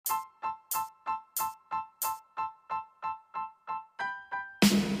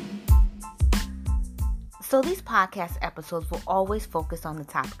So these podcast episodes will always focus on the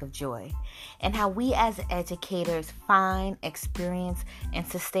topic of joy and how we as educators find, experience, and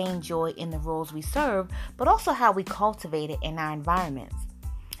sustain joy in the roles we serve, but also how we cultivate it in our environments.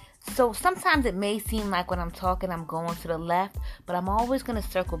 So sometimes it may seem like when I'm talking, I'm going to the left, but I'm always going to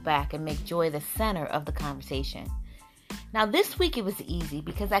circle back and make joy the center of the conversation. Now this week it was easy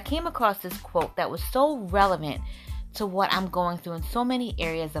because I came across this quote that was so relevant to what I'm going through in so many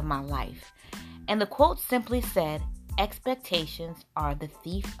areas of my life. And the quote simply said, "Expectations are the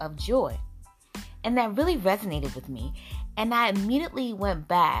thief of joy." And that really resonated with me. And I immediately went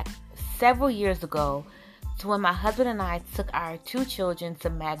back several years ago to when my husband and I took our 2 children to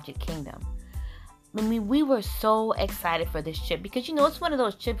Magic Kingdom. I mean, we were so excited for this trip because, it's one of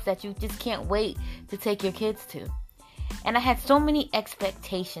those trips that you just can't wait to take your kids to. And I had so many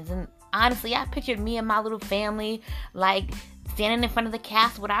expectations. And honestly, I pictured me and my little family like standing in front of the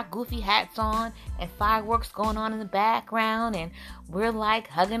castle with our goofy hats on and fireworks going on in the background. And we're like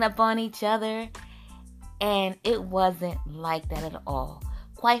hugging up on each other. And it wasn't like that at all.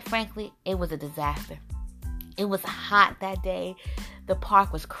 Quite frankly, it was a disaster. It was hot that day. The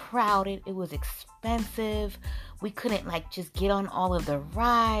park was crowded. It was expensive. We couldn't just get on all of the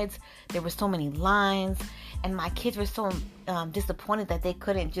rides. There were so many lines. And my kids were so disappointed that they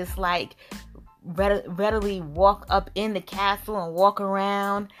couldn't just readily walk up in the castle and walk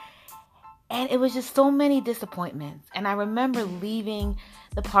around. And it was just so many disappointments. And I remember leaving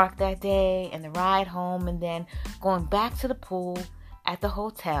the park that day and the ride home and then going back to the pool at the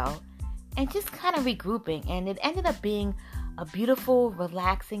hotel and just kind of regrouping. And it ended up being a beautiful,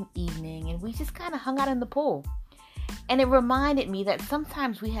 relaxing evening. And we just kind of hung out in the pool. And it reminded me that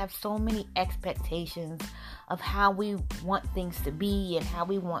sometimes we have so many expectations of how we want things to be and how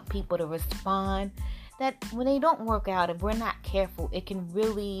we want people to respond that when they don't work out, if we're not careful, it can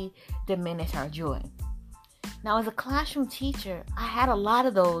really diminish our joy. Now, as a classroom teacher, I had a lot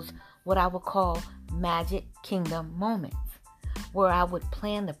of those, what I would call Magic Kingdom moments, where I would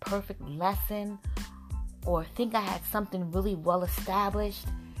plan the perfect lesson or think I had something really well established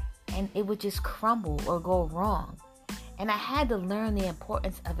and it would just crumble or go wrong. And I had to learn the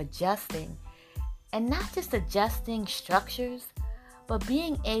importance of adjusting, and not just adjusting structures, but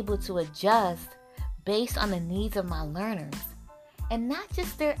being able to adjust based on the needs of my learners, and not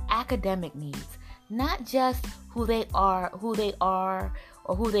just their academic needs, not just who they are,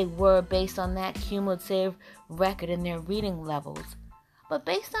 or who they were based on that cumulative record in their reading levels, but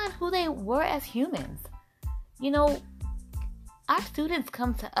based on who they were as humans. Our students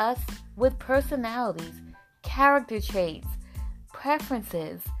come to us with personalities, character traits,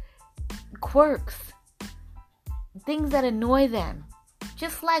 preferences, quirks, things that annoy them,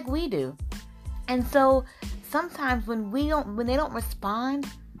 just like we do. And so sometimes when they don't respond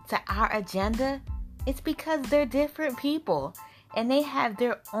to our agenda, it's because they're different people and they have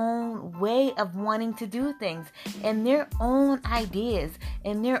their own way of wanting to do things and their own ideas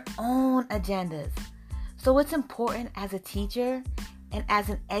and their own agendas. So it's important as a teacher and as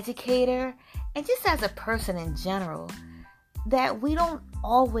an educator and just as a person in general that we don't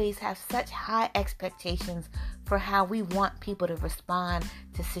always have such high expectations for how we want people to respond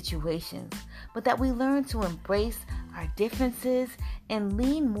to situations, but that we learn to embrace our differences and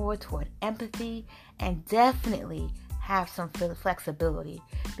lean more toward empathy and definitely have some flexibility,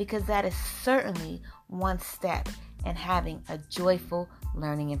 because that is certainly one step in having a joyful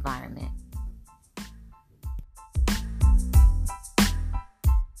learning environment.